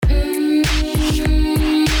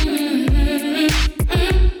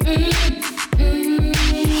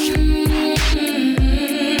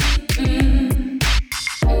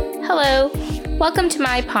Welcome to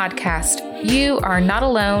my podcast. You are not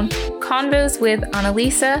alone. Convos with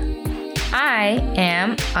Annalisa. I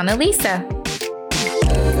am Annalisa.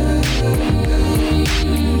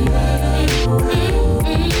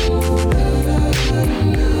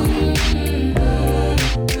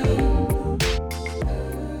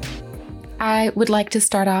 I would like to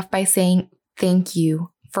start off by saying thank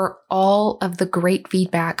you for all of the great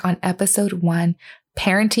feedback on episode 1,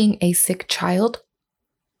 Parenting a Sick Child.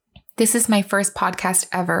 This is my first podcast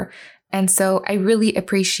ever, and so I really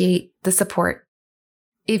appreciate the support.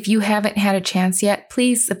 If you haven't had a chance yet,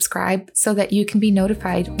 please subscribe so that you can be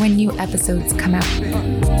notified when new episodes come out.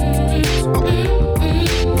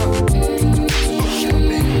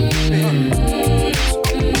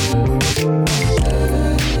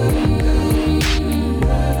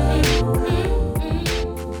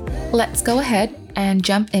 Let's go ahead and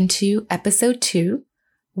jump into episode 2,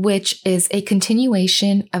 which is a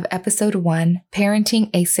continuation of episode 1, Parenting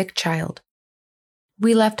a Sick Child.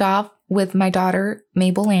 We left off with my daughter,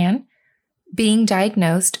 Mabel Ann, being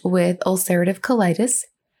diagnosed with ulcerative colitis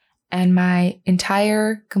and my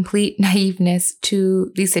entire complete naiveness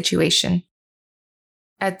to the situation.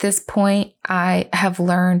 At this point, I have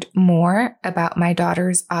learned more about my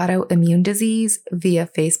daughter's autoimmune disease via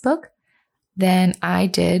Facebook than I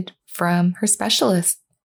did from her specialist.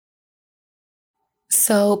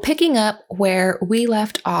 So picking up where we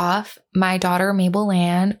left off, my daughter Mabel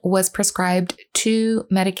Ann was prescribed 2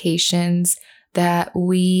 medications that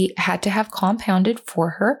we had to have compounded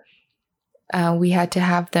for her. We had to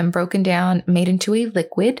have them broken down, made into a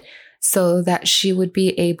liquid so that she would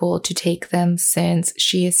be able to take them since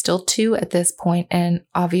she is still 2 at this point and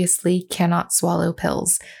obviously cannot swallow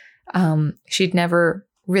pills. She'd never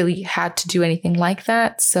really had to do anything like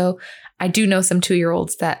that. So I do know some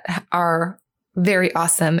 2-year-olds that are very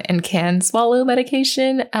awesome and can swallow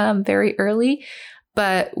medication very early,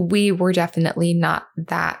 but we were definitely not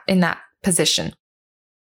in that position.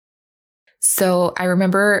 So I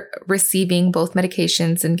remember receiving both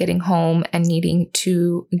medications and getting home and needing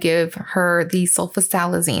to give her the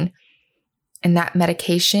sulfasalazine. And that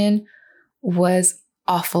medication was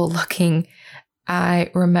awful looking. I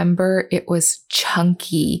remember it was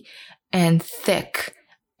chunky and thick,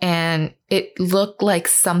 and it looked like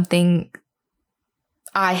something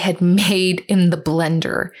I had made in the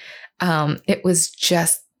blender. It was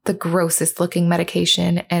just the grossest looking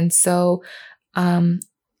medication. And so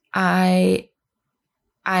I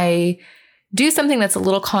do something that's a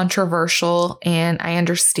little controversial, and I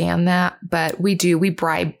understand that, but we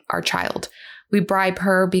bribe our child. We bribe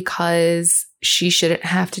her because she shouldn't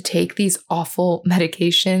have to take these awful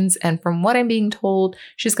medications. And from what I'm being told,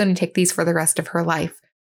 she's going to take these for the rest of her life.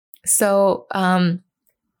 So,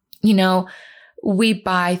 we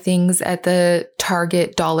buy things at the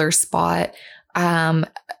Target dollar spot, $2,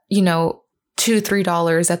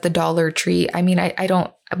 $3 at the Dollar Tree. I mean, I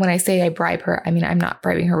don't, when I say I bribe her, I mean, I'm not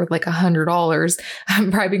bribing her with like $100. I'm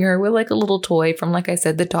bribing her with like a little toy from, like I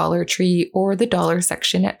said, the Dollar Tree or the dollar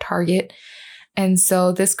section at Target. And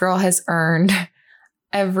so this girl has earned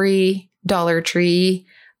every Dollar Tree,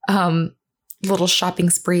 little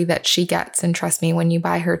shopping spree that she gets. And trust me, when you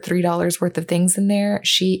buy her $3 worth of things in there,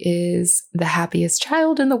 she is the happiest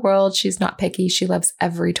child in the world. She's not picky. She loves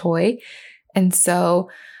every toy. And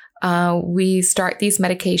so we start these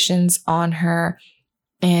medications on her,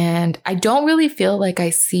 and I don't really feel like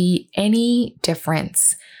I see any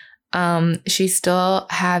difference. She's still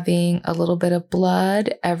having a little bit of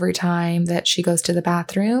blood every time that she goes to the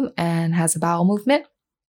bathroom and has a bowel movement.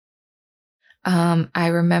 I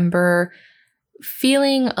remember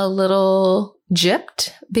feeling a little gypped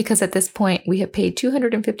because at this point we have paid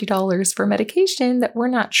 $250 for medication that we're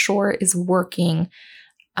not sure is working.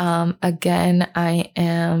 Again, I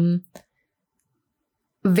am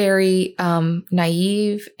very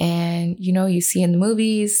naive, and you see in the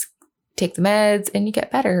movies, take the meds and you get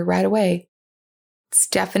better right away. It's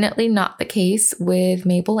definitely not the case with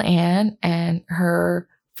Mabel Ann and her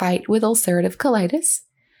fight with ulcerative colitis.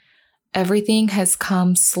 Everything has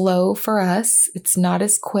come slow for us. It's not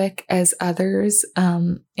as quick as others.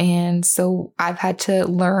 And so I've had to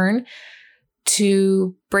learn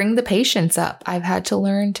to bring the patience up. I've had to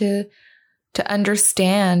learn to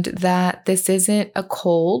understand that this isn't a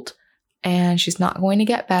cold and she's not going to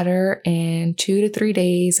get better in 2 to 3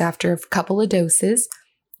 days after a couple of doses.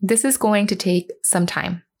 This is going to take some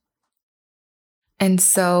time. And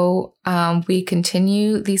so we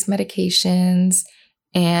continue these medications,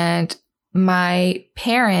 and my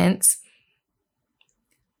parents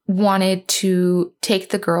wanted to take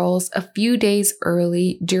the girls a few days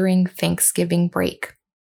early during Thanksgiving break.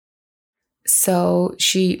 So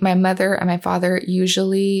my mother and my father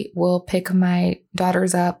usually will pick my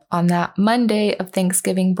daughters up on that Monday of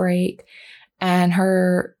Thanksgiving break. And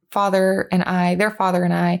their father and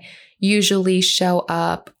I usually show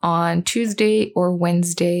up on Tuesday or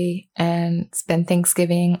Wednesday and spend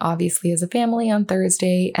Thanksgiving, obviously, as a family on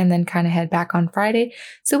Thursday, and then kind of head back on Friday.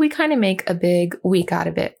 So we kind of make a big week out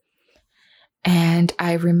of it. And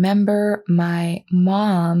I remember my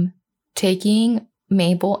mom taking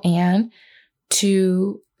Mabel Ann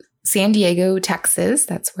to San Diego, Texas.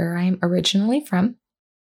 That's where I'm originally from,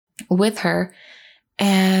 with her.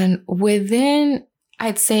 And within,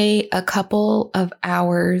 I'd say, a couple of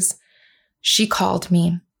hours, she called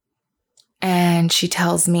me and she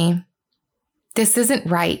tells me, "This isn't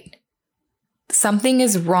right. Something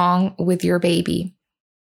is wrong with your baby."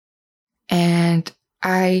 And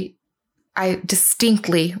I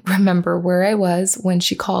distinctly remember where I was when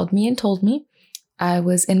she called me and told me. I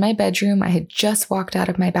was in my bedroom. I had just walked out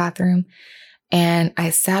of my bathroom, and I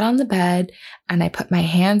sat on the bed and I put my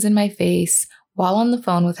hands in my face while on the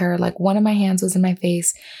phone with her. Like, one of my hands was in my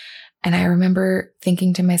face. And I remember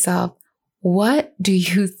thinking to myself, "What do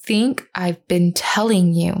you think I've been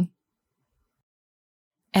telling you?"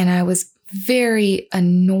 And I was very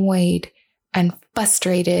annoyed and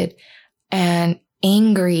frustrated and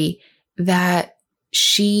angry that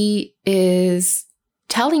she is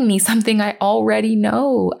telling me something I already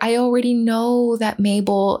know. I already know that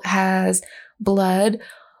Mabel has blood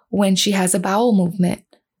when she has a bowel movement.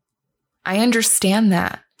 I understand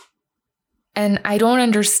that. And I don't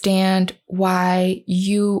understand why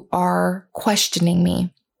you are questioning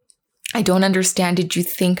me. I don't understand. Did you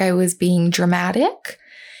think I was being dramatic?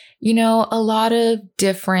 You know, a lot of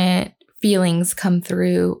different feelings come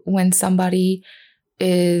through when somebody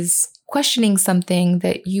is questioning something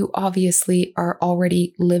that you obviously are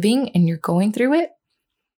already living and you're going through it.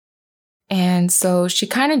 And so she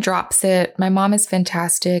kind of drops it. My mom is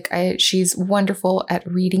fantastic. She's wonderful at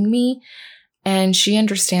reading me, and she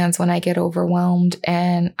understands when I get overwhelmed.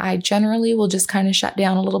 And I generally will just kind of shut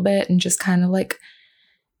down a little bit and just kind of like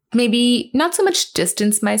maybe not so much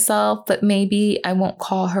distance myself, but maybe I won't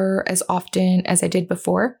call her as often as I did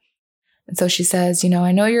before. And so she says,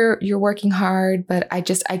 "I know you're working hard, but I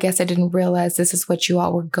guess I didn't realize this is what you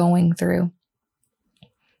all were going through."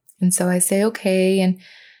 And so I say, okay. And,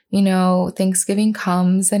 Thanksgiving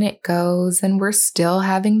comes and it goes, and we're still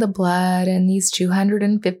having the blood, and these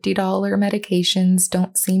 $250 medications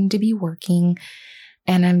don't seem to be working.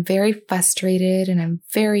 And I'm very frustrated and I'm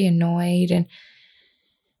very annoyed. And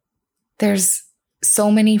there's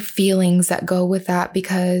so many feelings that go with that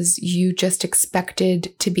because you just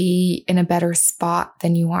expected to be in a better spot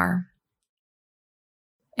than you are.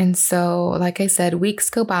 And so, like I said, weeks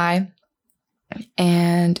go by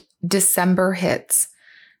and December hits.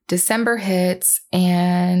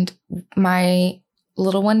 And my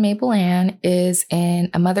little one, Mabel Ann, is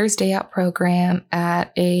in a Mother's Day Out program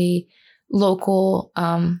at a local,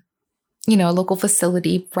 local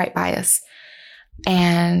facility right by us.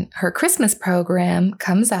 And her Christmas program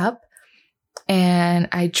comes up, and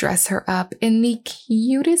I dress her up in the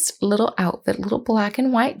cutest little outfit, little black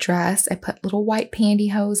and white dress. I put little white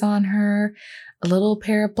pantyhose on her, a little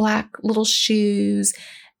pair of black little shoes,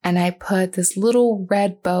 and I put this little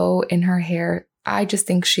red bow in her hair. I just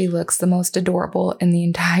think she looks the most adorable in the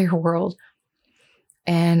entire world.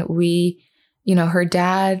 And her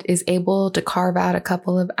dad is able to carve out a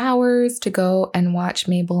couple of hours to go and watch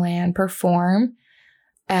Mabel Ann perform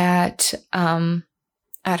at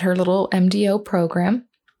her little MDO program.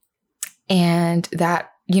 And that,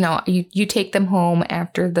 you take them home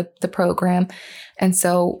after the program. And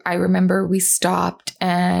so I remember we stopped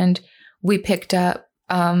and we picked up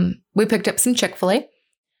some Chick-fil-A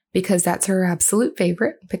because that's her absolute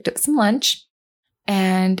favorite. Picked up some lunch,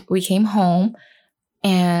 and we came home,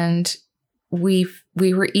 and we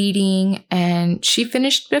were eating, and she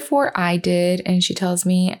finished before I did. And she tells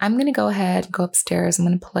me, "I'm going to go ahead, go upstairs. I'm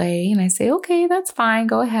going to play." And I say, "Okay, that's fine.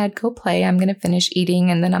 Go ahead, go play. I'm going to finish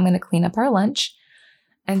eating, and then I'm going to clean up our lunch."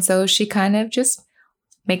 And so she kind of just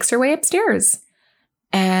makes her way upstairs.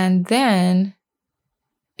 And then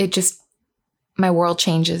my world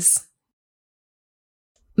changes.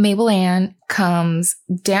 Mabel Ann comes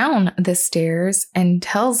down the stairs and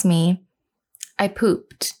tells me, I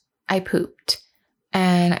pooped.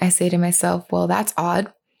 And I say to myself, well, that's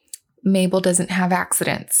odd. Mabel doesn't have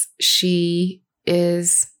accidents. She's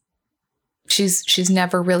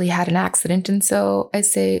never really had an accident. And so I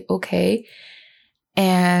say, okay.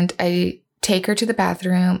 And I take her to the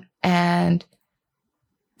bathroom, and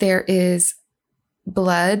there is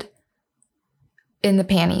blood in her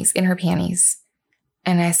panties.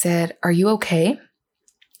 And I said, "Are you okay?"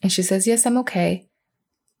 And she says, "Yes, I'm okay."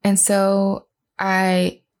 And so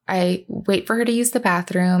I wait for her to use the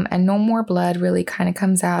bathroom, and no more blood really kind of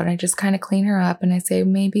comes out. And I just kind of clean her up, and I say,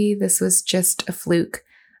 maybe this was just a fluke.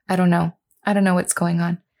 I don't know. I don't know what's going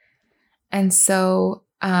on. And so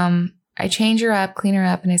I change her up, clean her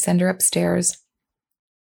up, and I send her upstairs.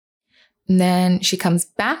 And then she comes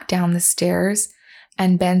back down the stairs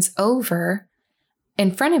and bends over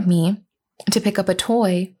in front of me to pick up a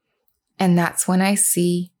toy. And that's when I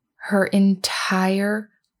see her entire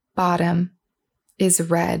bottom is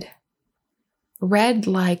red. Red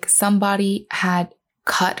like somebody had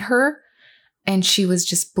cut her and she was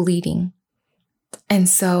just bleeding. And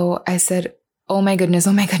so I said, oh my goodness,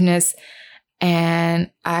 oh my goodness.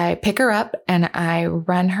 And I pick her up and I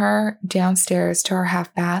run her downstairs to our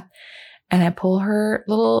half bath and I pull her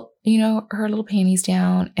little, her little panties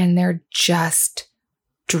down and they're just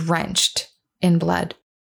drenched in blood.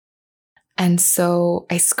 And so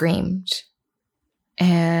I screamed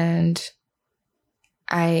and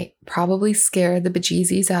I probably scared the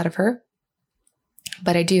bejesus out of her,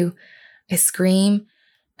 but I do. I scream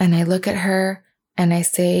and I look at her and I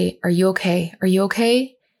say, "Are you okay? Are you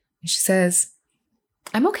okay?" And she says,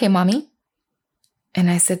 "I'm okay, Mommy."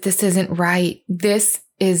 And I said, "This isn't right. This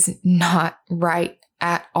is not right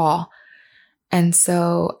at all." And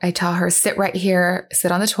so I tell her, "Sit right here,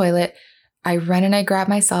 sit on the toilet." I run and I grab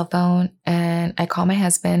my cell phone and I call my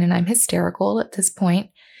husband and I'm hysterical at this point.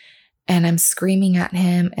 And I'm screaming at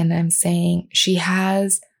him and I'm saying, "She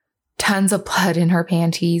has tons of blood in her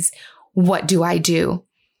panties. What do I do?"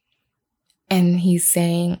 And he's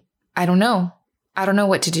saying, "I don't know. I don't know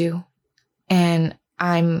what to do." And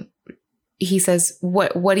he says,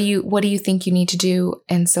 what do you think you need to do?"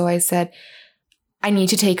 And so I said, "I need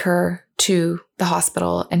to take her to the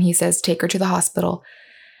hospital." And he says, "Take her to the hospital."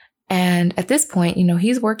 And at this point,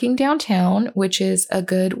 he's working downtown, which is a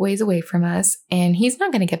good ways away from us. And he's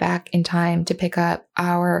not going to get back in time to pick up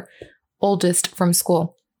our oldest from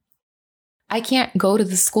school. I can't go to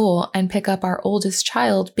the school and pick up our oldest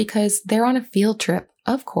child because they're on a field trip,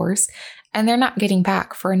 of course, and they're not getting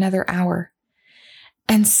back for another hour.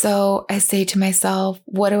 And so I say to myself,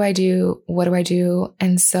 what do I do? What do I do?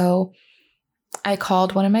 And so I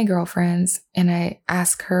called one of my girlfriends and I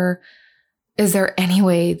asked her, "Is there any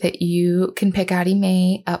way that you can pick Addie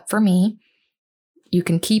Mae up for me? You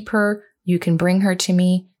can keep her. You can bring her to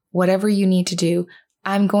me. Whatever you need to do.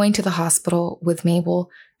 I'm going to the hospital with Mabel.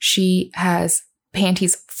 She has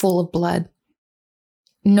panties full of blood."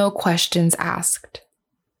 No questions asked.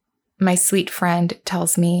 My sweet friend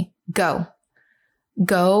tells me, "Go.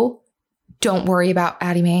 Go. Don't worry about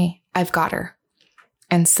Addie Mae. I've got her."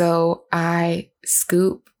 And so I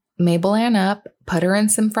scoop Mabel Ann up, put her in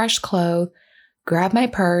some fresh clothes, grab my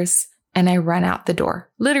purse, and I run out the door,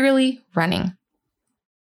 literally running.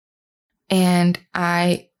 And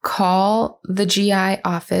I call the GI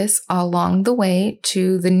office along the way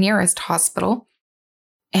to the nearest hospital.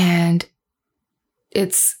 And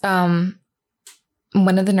it's one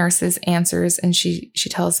of the nurses answers and she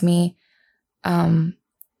tells me, the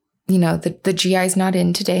GI's not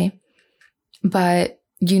in today, but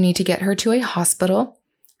you need to get her to a hospital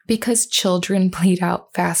because children bleed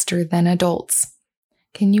out faster than adults.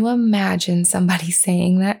 Can you imagine somebody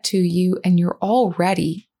saying that to you and you're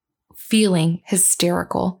already feeling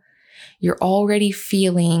hysterical? You're already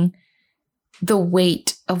feeling the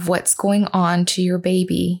weight of what's going on to your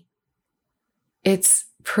baby. It's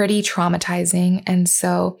pretty traumatizing. And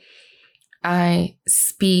so I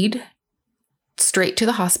speed straight to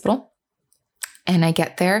the hospital and I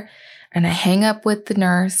get there and I hang up with the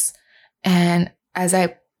nurse. And as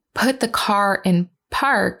I put the car in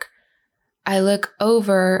park, I look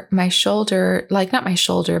over my shoulder, like not my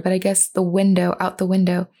shoulder, but I guess the window, out the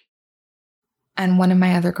window. And one of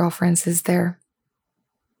my other girlfriends is there.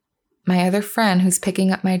 My other friend who's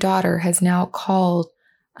picking up my daughter has now called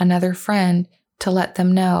another friend to let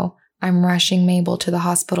them know I'm rushing Mabel to the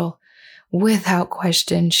hospital. Without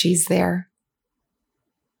question, she's there.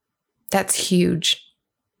 That's huge.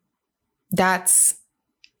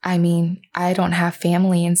 I don't have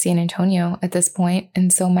family in San Antonio at this point,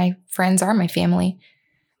 and so my friends are my family.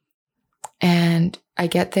 And I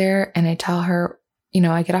get there and I tell her,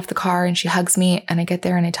 I get off the car and she hugs me, and I get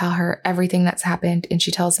there and I tell her everything that's happened. And she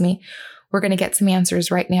tells me, "We're going to get some answers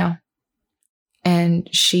right now." And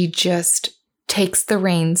she just takes the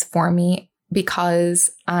reins for me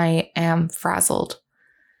because I am frazzled.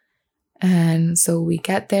 And so we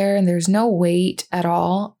get there and there's no wait at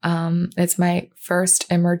all. It's my first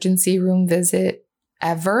emergency room visit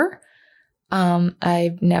ever.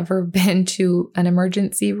 I've never been to an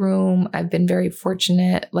emergency room. I've been very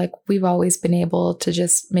fortunate. Like, we've always been able to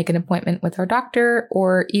just make an appointment with our doctor,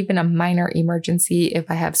 or even a minor emergency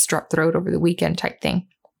if I have strep throat over the weekend type thing.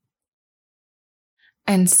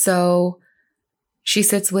 And so she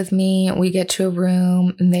sits with me, we get to a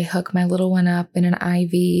room, and they hook my little one up in an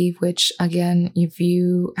IV, which, again, if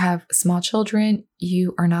you have small children,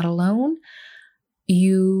 you are not alone.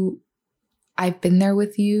 I've been there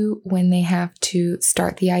with you when they have to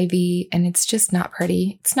start the IV, and it's just not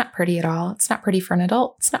pretty. It's not pretty at all. It's not pretty for an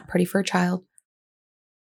adult. It's not pretty for a child.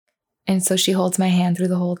 And so she holds my hand through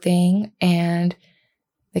the whole thing, and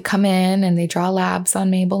they come in and they draw labs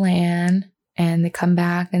on Mabel Ann, and they come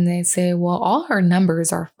back and they say, well, all her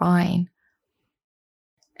numbers are fine.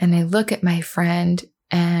 And I look at my friend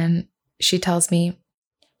and she tells me,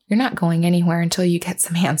 you're not going anywhere until you get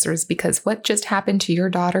some answers, because what just happened to your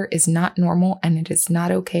daughter is not normal and it is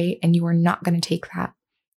not okay, and you are not going to take that.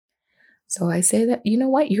 So I say that, you know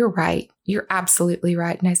what? You're right. You're absolutely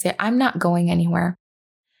right. And I say, I'm not going anywhere.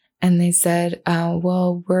 And they said,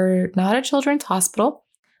 well, we're not a children's hospital,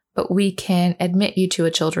 but we can admit you to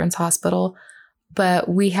a children's hospital, but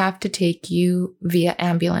we have to take you via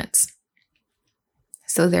ambulance.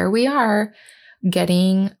 So there we are,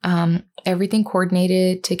 getting everything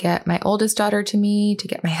coordinated to get my oldest daughter to me, to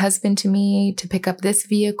get my husband to me, to pick up this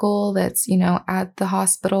vehicle that's, at the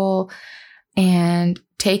hospital, and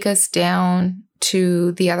take us down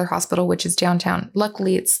to the other hospital, which is downtown.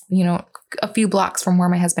 Luckily, it's, a few blocks from where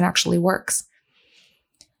my husband actually works.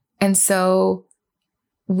 And so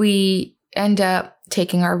we end up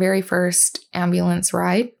taking our very first ambulance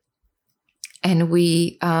ride, and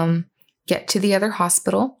we get to the other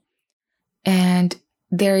hospital. And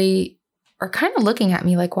they are kind of looking at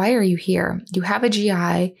me like, why are you here? You have a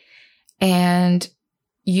GI and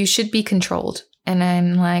you should be controlled. And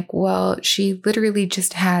I'm like, well, she literally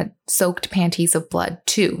just had soaked panties of blood,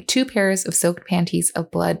 two pairs of soaked panties of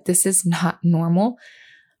blood. This is not normal.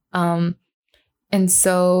 And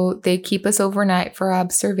so they keep us overnight for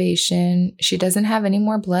observation. She doesn't have any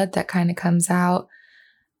more blood that kind of comes out.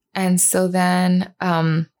 And so then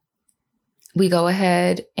we go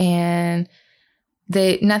ahead, and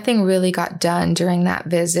nothing really got done during that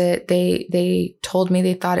visit. They told me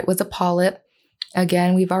they thought it was a polyp.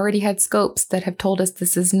 Again, we've already had scopes that have told us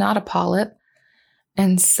this is not a polyp.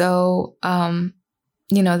 And so,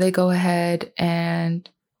 they go ahead and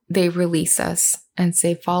they release us and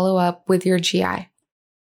say, follow up with your GI.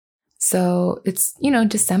 So it's,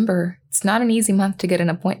 December. It's not an easy month to get an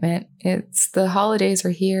appointment. The holidays are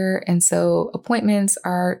here. And so appointments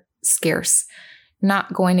are scarce.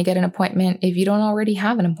 Not going to get an appointment if you don't already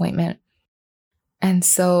have an appointment. And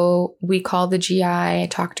so we call the GI, I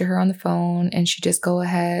talk to her on the phone, and she just go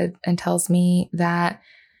ahead and tells me that,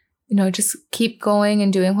 just keep going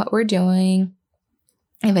and doing what we're doing.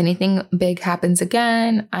 If anything big happens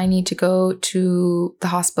again, I need to go to the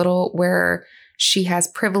hospital where she has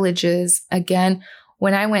privileges. Again,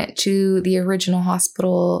 when I went to the original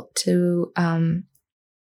hospital to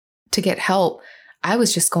get help, I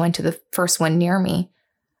was just going to the first one near me.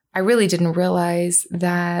 I really didn't realize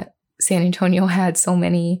that San Antonio had so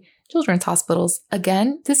many children's hospitals.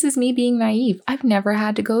 Again, this is me being naive. I've never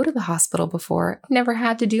had to go to the hospital before. I've never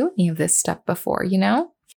had to do any of this stuff before,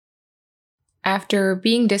 After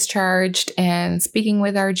being discharged and speaking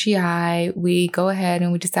with our GI, we go ahead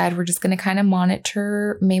and we decide we're just going to kind of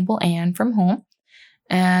monitor Mabel Ann from home.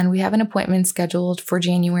 And we have an appointment scheduled for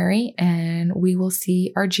January, and we will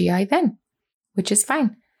see our GI then, which is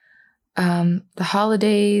fine. The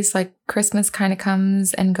holidays, like Christmas, kind of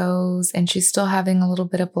comes and goes, and she's still having a little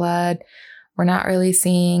bit of blood. We're not really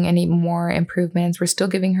seeing any more improvements. We're still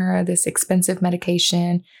giving her this expensive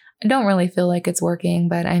medication. I don't really feel like it's working,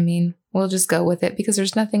 but we'll just go with it because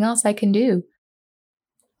there's nothing else I can do.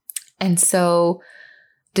 And so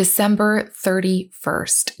December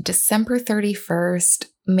 31st,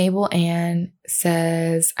 Mabel Ann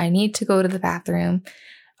says, I need to go to the bathroom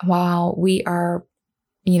while we are,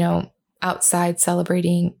 outside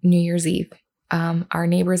celebrating New Year's Eve. Our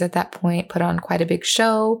neighbors at that point put on quite a big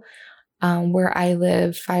show. Where I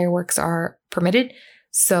live, fireworks are permitted.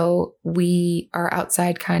 So we are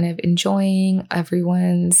outside kind of enjoying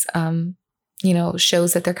everyone's,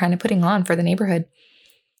 shows that they're kind of putting on for the neighborhood.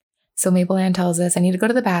 So Mabel Ann tells us, I need to go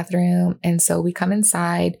to the bathroom. And so we come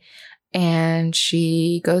inside, and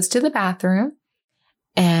she goes to the bathroom,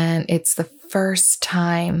 and it's the first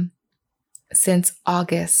time since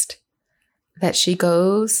August that she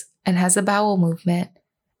goes and has a bowel movement,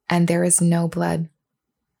 and there is no blood.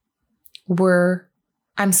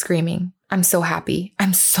 I'm screaming. I'm so happy.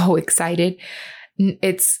 I'm so excited.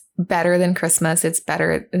 It's better than Christmas. It's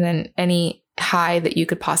better than any high that you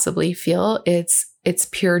could possibly feel. It's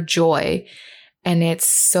pure joy. And it's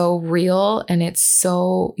so real. And it's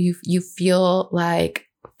so, you feel like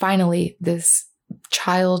finally this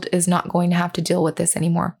child is not going to have to deal with this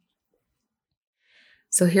anymore.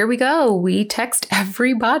 So here we go. We text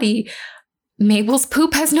everybody, Mabel's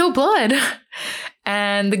poop has no blood.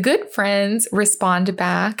 And the good friends respond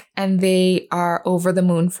back and they are over the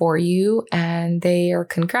moon for you and they are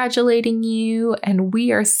congratulating you. And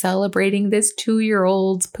we are celebrating this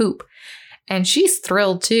 2-year-old's poop. And she's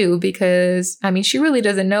thrilled too, because I mean, she really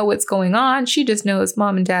doesn't know what's going on. She just knows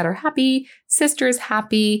mom and dad are happy, sister's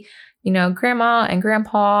happy, you know, grandma and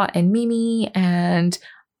grandpa and Mimi and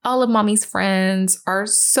all of mommy's friends are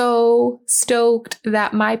so stoked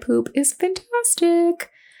that my poop is fantastic.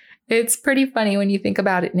 It's pretty funny when you think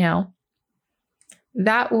about it now.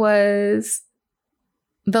 That was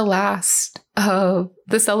the last of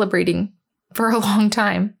the celebrating for a long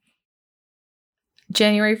time.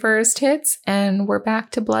 January 1st hits and we're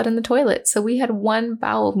back to blood in the toilet. So we had one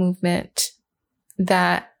bowel movement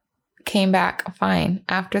that came back fine.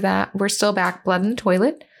 After that, we're still back blood in the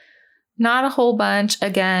toilet. Not a whole bunch.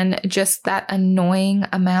 Again, just that annoying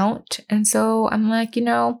amount. And so I'm like, you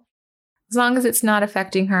know, as long as it's not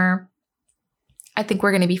affecting her, I think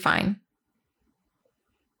we're going to be fine.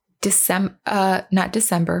 January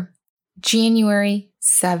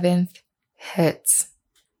 7th hits.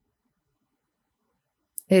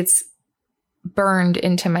 It's burned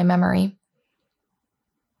into my memory.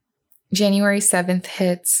 January 7th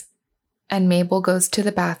hits and Mabel goes to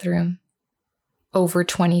the bathroom over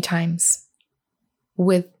 20 times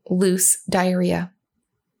with loose diarrhea,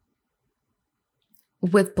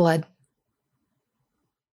 with blood.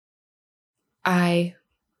 I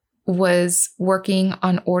was working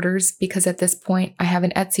on orders because at this point I have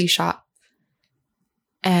an Etsy shop.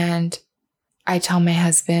 And I tell my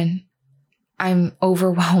husband, I'm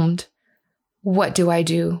overwhelmed. What do I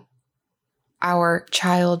do? Our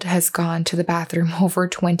child has gone to the bathroom over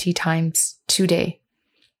 20 times today.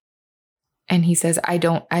 And he says, I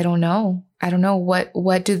don't know. I don't know. What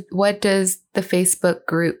does the Facebook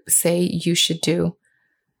group say you should do?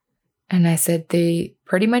 And I said, they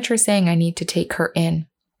pretty much are saying I need to take her in.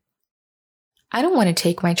 I don't want to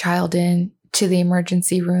take my child in to the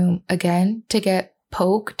emergency room again to get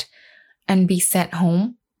poked and be sent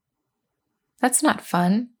home. That's not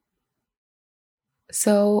fun.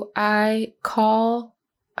 So I call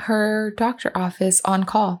her doctor office on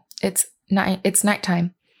call. It's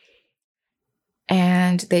nighttime.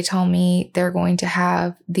 And they tell me they're going to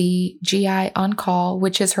have the GI on call,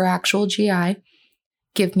 which is her actual GI,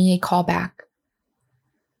 give me a call back.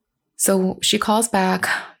 So she calls back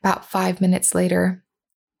about 5 minutes later,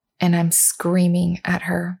 and I'm screaming at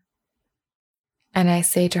her. And I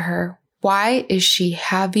say to her, why is she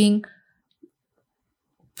having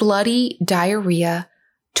bloody diarrhea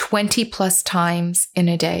 20 plus times in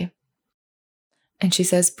a day? And she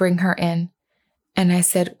says, bring her in. And I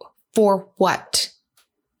said, for what?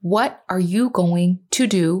 What are you going to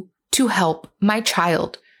do to help my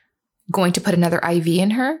child? Going to put another IV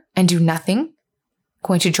in her and do nothing?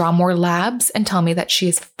 Going to draw more labs and tell me that she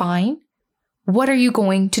is fine? What are you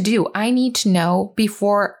going to do? I need to know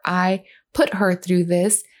before I put her through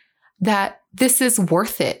this, that this is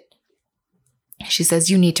worth it. She says,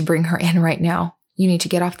 you need to bring her in right now. You need to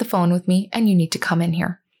get off the phone with me and you need to come in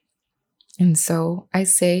here. And so I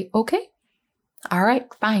say, okay, all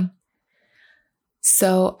right, fine.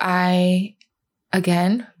 So I,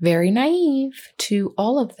 again, very naive to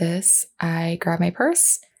all of this, I grab my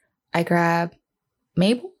purse, I grab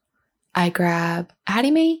Mabel, I grab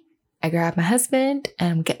Addie Mae, I grab my husband,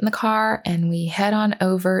 and we get in the car and we head on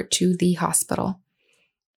over to the hospital.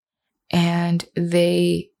 And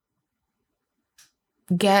they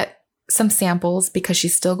get some samples because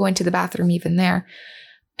she's still going to the bathroom even there.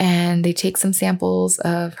 And they take some samples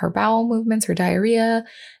of her bowel movements, her diarrhea.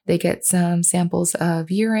 They get some samples of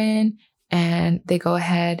urine and they go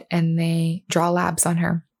ahead and they draw labs on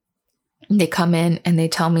her. They come in and they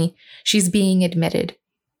tell me she's being admitted.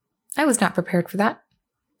 I was not prepared for that.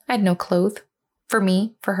 I had no clothes for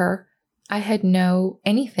me, for her. I had no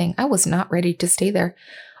anything. I was not ready to stay there.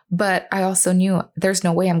 But I also knew there's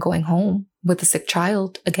no way I'm going home with a sick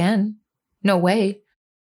child again. No way.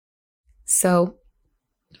 So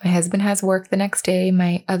my husband has work the next day.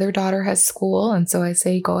 My other daughter has school. And so I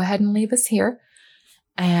say, go ahead and leave us here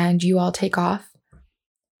and you all take off.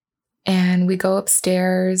 And we go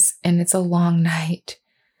upstairs and it's a long night.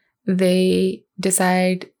 They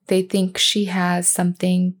decide they think she has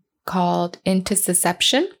something called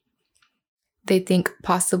intussusception. They think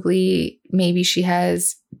possibly maybe she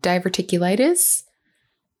has diverticulitis.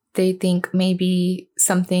 They think maybe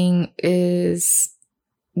something is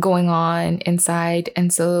going on inside.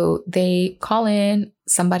 And so they call in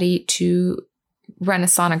somebody to run a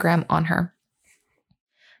sonogram on her.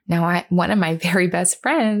 Now, one of my very best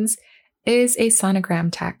friends is a sonogram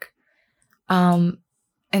tech.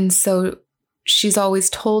 And so she's always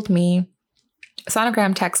told me,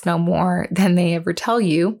 sonogram techs know more than they ever tell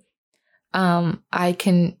you. I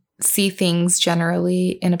can see things generally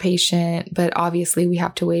in a patient, but obviously we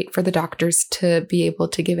have to wait for the doctors to be able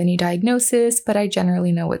to give any diagnosis, but I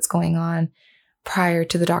generally know what's going on prior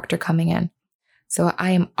to the doctor coming in. So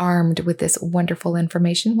I am armed with this wonderful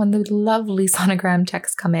information when the lovely sonogram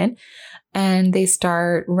techs come in and they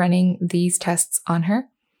start running these tests on her.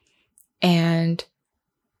 And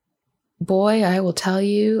boy, I will tell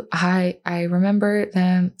you, I remember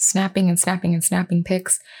them snapping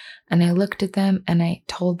pics. And I looked at them and I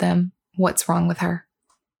told them what's wrong with her.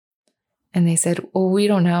 And they said, well, we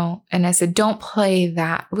don't know. And I said, don't play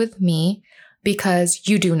that with me because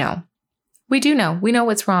you do know. We do know. We know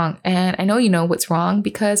what's wrong. And I know you know what's wrong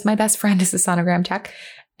because my best friend is a sonogram tech.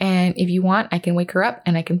 And if you want, I can wake her up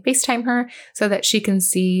and I can FaceTime her so that she can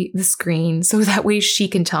see the screen. So that way she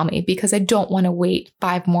can tell me, because I don't want to wait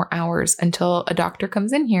 5 more hours until a doctor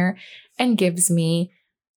comes in here and gives me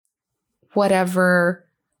whatever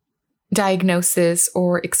diagnosis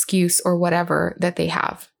or excuse or whatever that they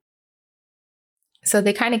have. So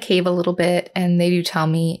they kind of cave a little bit and they do tell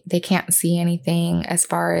me they can't see anything as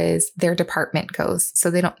far as their department goes.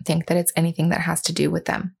 So they don't think that it's anything that has to do with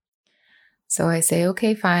them. So I say,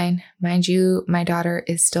 okay, fine. Mind you, my daughter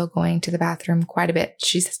is still going to the bathroom quite a bit.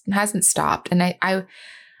 She hasn't stopped. And I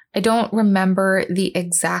don't remember the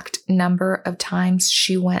exact number of times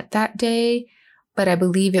she went that day, but I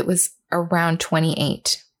believe it was around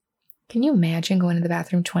 28. Can you imagine going to the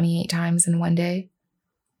bathroom 28 times in one day?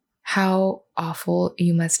 How awful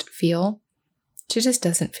you must feel. She just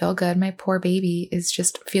doesn't feel good. My poor baby is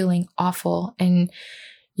just feeling awful. And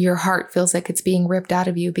your heart feels like it's being ripped out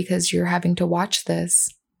of you because you're having to watch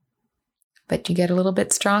this. But you get a little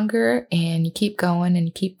bit stronger and you keep going and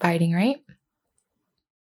you keep fighting, right?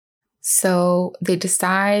 So they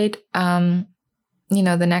decide,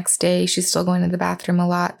 the next day, she's still going to the bathroom a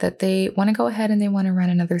lot, that they want to go ahead and they want to run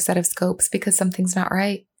another set of scopes because something's not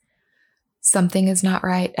right. Something is not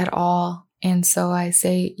right at all. And so I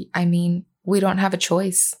say, we don't have a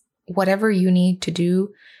choice. Whatever you need to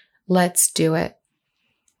do, let's do it.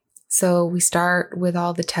 So we start with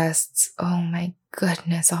all the tests. Oh my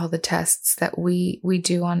goodness, all the tests that we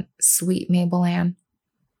do on sweet Mabel Ann.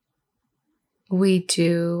 We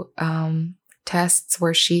do tests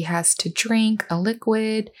where she has to drink a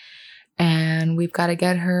liquid and we've got to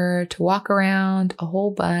get her to walk around a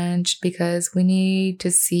whole bunch because we need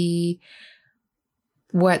to see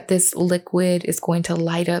what this liquid is going to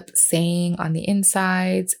light up saying on the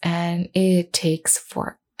insides. And it takes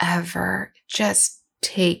forever. It just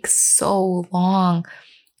takes so long.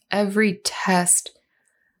 Every test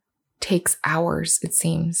takes hours, it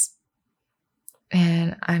seems.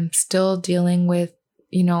 And I'm still dealing with,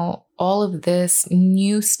 all of this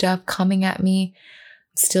new stuff coming at me.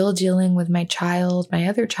 Still dealing with my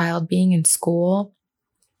other child being in school,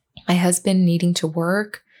 my husband needing to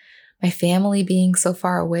work, my family being so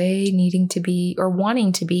far away, needing to be or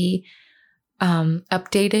wanting to be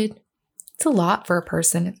updated. It's a lot for a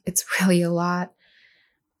person. It's really a lot.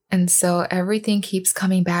 And so everything keeps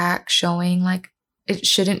coming back, showing like it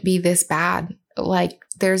shouldn't be this bad. Like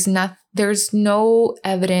there's no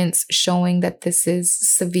evidence showing that this is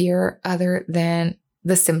severe other than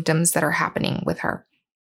the symptoms that are happening with her.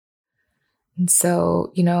 And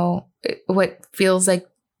so, what feels like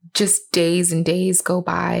just days and days go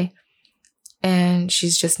by and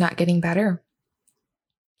she's just not getting better.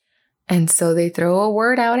 And so they throw a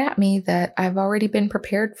word out at me that I've already been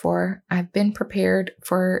prepared for. I've been prepared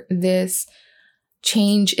for this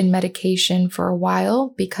change in medication for a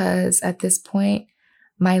while because at this point,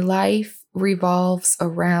 my life revolves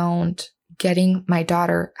around getting my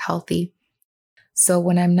daughter healthy. So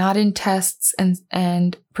when I'm not in tests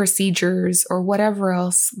and procedures or whatever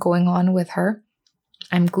else going on with her,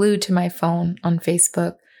 I'm glued to my phone on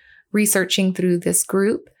Facebook, researching through this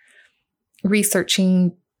group,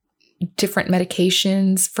 researching different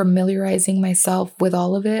medications, familiarizing myself with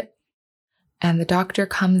all of it. And the doctor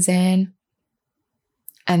comes in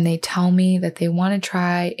and they tell me that they want to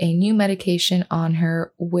try a new medication on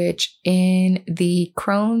her, which in the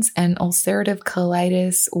Crohn's and ulcerative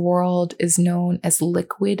colitis world is known as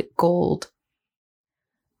liquid gold.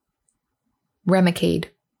 Remicade.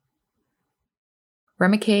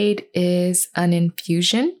 Remicade is an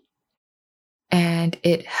infusion and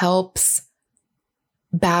it helps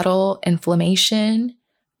battle inflammation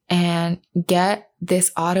and get this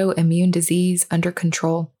autoimmune disease under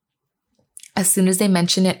control. As soon as they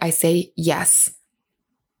mention it, I say yes.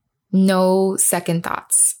 No second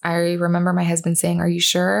thoughts. I remember my husband saying, "Are you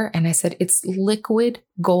sure?" And I said, "It's liquid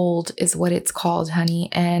gold is what it's called, honey.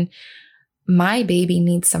 And my baby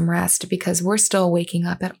needs some rest because we're still waking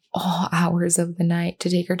up at all hours of the night to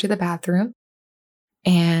take her to the bathroom.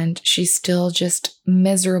 And she's still just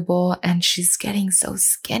miserable and she's getting so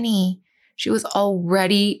skinny. She was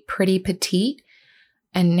already pretty petite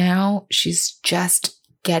and now she's just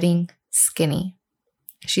getting skinny.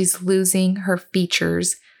 She's losing her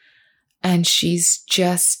features and she's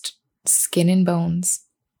just skin and bones."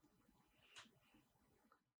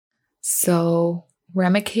 So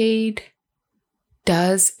Remicade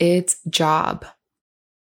does its job.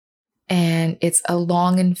 And it's a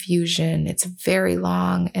long infusion. It's very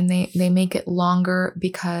long. And they make it longer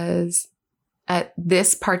because at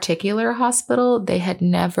this particular hospital, they had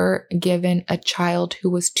never given a child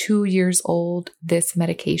who was 2 years old this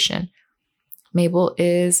medication. Mabel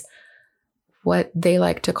is what they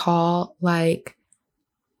like to call like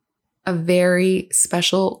a very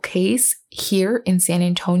special case here in San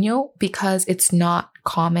Antonio because it's not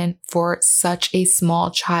common for such a small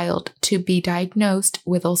child to be diagnosed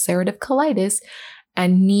with ulcerative colitis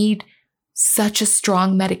and need such a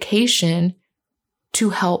strong medication to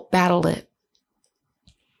help battle it.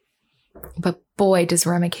 But boy, does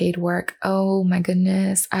Remicade work. Oh my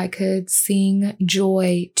goodness. I could sing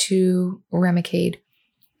joy to Remicade.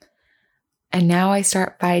 And now I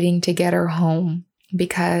start fighting to get her home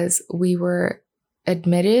because we were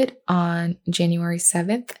admitted on January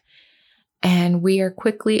 7th. And we are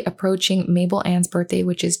quickly approaching Mabel Ann's birthday,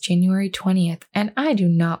 which is January 20th. And I do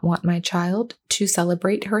not want my child to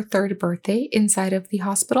celebrate her 3rd birthday inside of the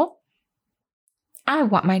hospital. I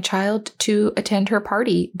want my child to attend her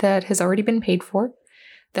party that has already been paid for,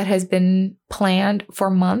 that has been planned for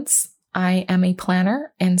months. I am a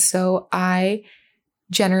planner, and so I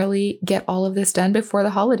generally get all of this done before the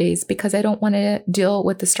holidays because I don't want to deal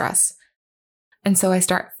with the stress. And so I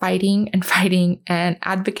start fighting and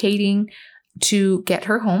advocating to get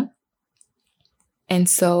her home. And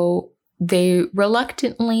so they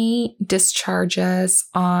reluctantly discharge us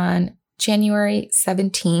on January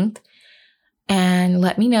 17th and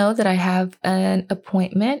let me know that I have an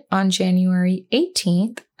appointment on January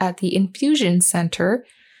 18th at the infusion center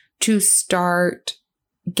to start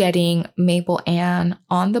getting Mabel Ann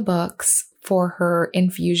on the books for her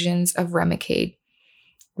infusions of Remicade.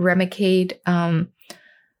 Remicade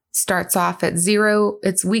starts off at 0.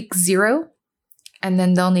 It's week 0. And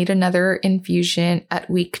then they'll need another infusion at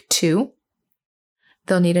week 2.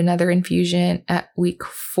 They'll need another infusion at week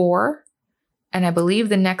 4. And I believe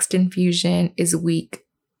the next infusion is week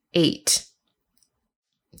 8.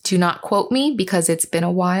 Do not quote me because it's been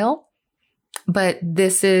a while, but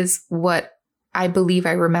this is what I believe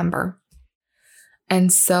I remember.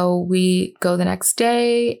 And so we go the next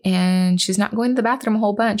day and she's not going to the bathroom a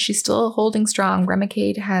whole bunch. She's still holding strong.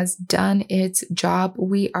 Remicade has done its job.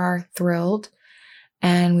 We are thrilled.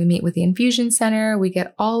 And we meet with the infusion center. We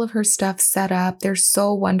get all of her stuff set up. They're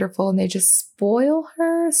so wonderful. And they just spoil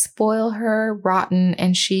her rotten.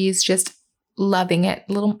 And she's just loving it.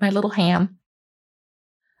 My little ham.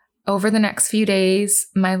 Over the next few days,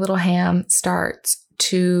 my little ham starts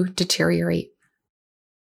to deteriorate.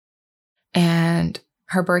 And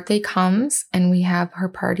her birthday comes and we have her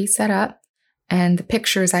party set up. And the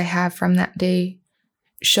pictures I have from that day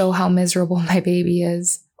show how miserable my baby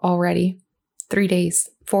is already.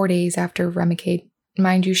 4 days after Remicade.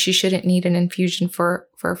 Mind you, she shouldn't need an infusion for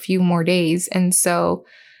a few more days. And so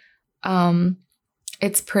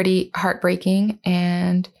it's pretty heartbreaking.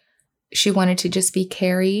 And she wanted to just be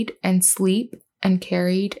carried and sleep and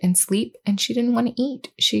carried and sleep. And she didn't want to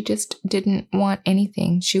eat. She just didn't want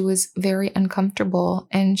anything. She was very uncomfortable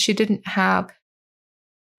and she didn't have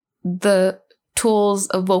the tools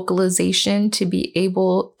of vocalization to be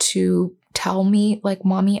able to tell me, like,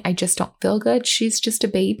 "Mommy, I just don't feel good." She's just a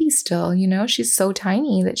baby still, she's so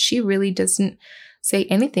tiny that she really doesn't say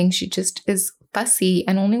anything. She just is fussy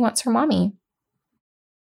and only wants her mommy.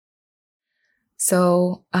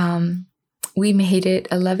 So we made it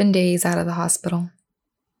 11 days out of the hospital.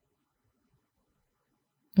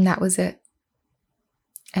 And that was it.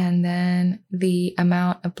 And then the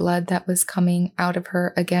amount of blood that was coming out of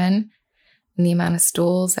her again, and the amount of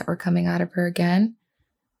stools that were coming out of her again,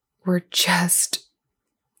 were just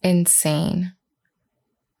insane.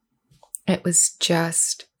 It was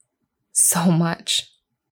just so much.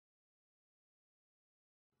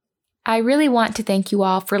 I really want to thank you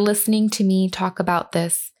all for listening to me talk about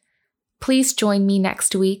this. Please join me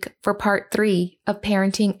next week for part 3 of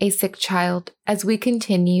Parenting a Sick Child as we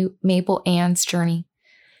continue Mabel Ann's journey.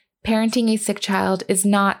 Parenting a sick child is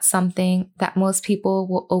not something that most people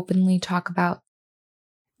will openly talk about.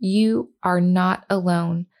 You are not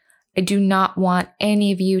alone. I do not want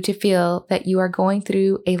any of you to feel that you are going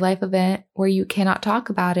through a life event where you cannot talk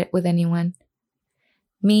about it with anyone.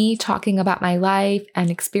 Me talking about my life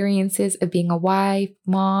and experiences of being a wife,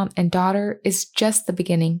 mom, and daughter is just the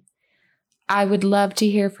beginning. I would love to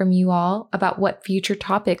hear from you all about what future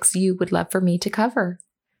topics you would love for me to cover.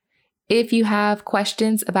 If you have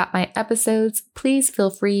questions about my episodes, please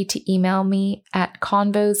feel free to email me at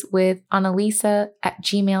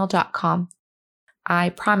convoswithannalisa@gmail.com. I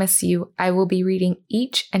promise you, I will be reading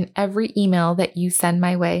each and every email that you send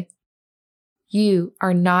my way. You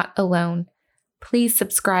are not alone. Please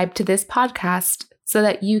subscribe to this podcast so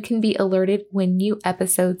that you can be alerted when new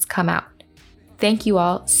episodes come out. Thank you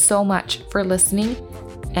all so much for listening,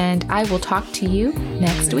 and I will talk to you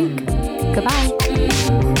next week. Goodbye.